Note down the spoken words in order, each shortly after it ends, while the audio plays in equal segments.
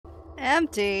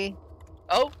Empty.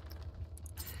 Oh.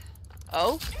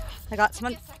 Oh. I got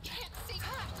someone.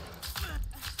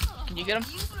 Can you get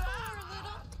him?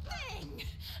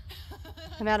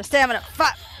 I'm out of stamina.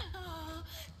 Fuck!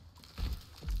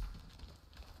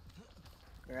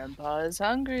 Grandpa is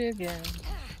hungry again.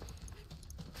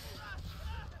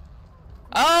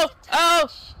 Oh! Oh!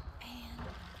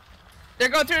 They're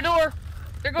going through a door!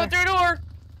 They're going through a door!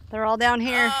 They're all down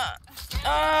here.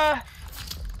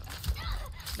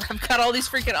 I've got all these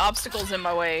freaking obstacles in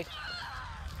my way.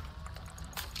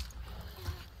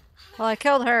 Well, I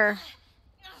killed her.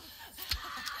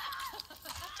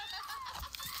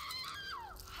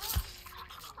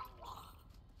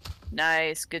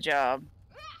 Nice, good job.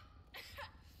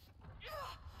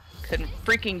 Couldn't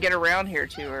freaking get around here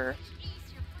to her.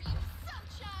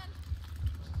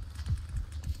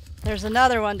 There's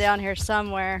another one down here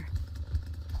somewhere.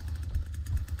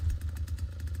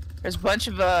 There's a bunch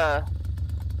of,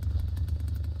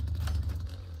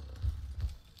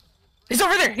 He's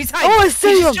over there! He's hiding! Oh, I see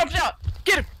him! He just jumped out!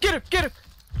 Get him! Get him! Get him!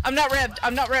 I'm not revved!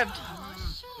 I'm not revved!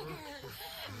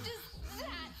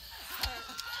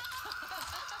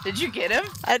 Did you get him?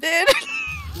 I did.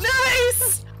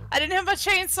 Nice! I didn't have my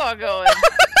chainsaw going.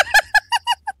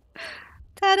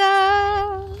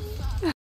 Ta-da!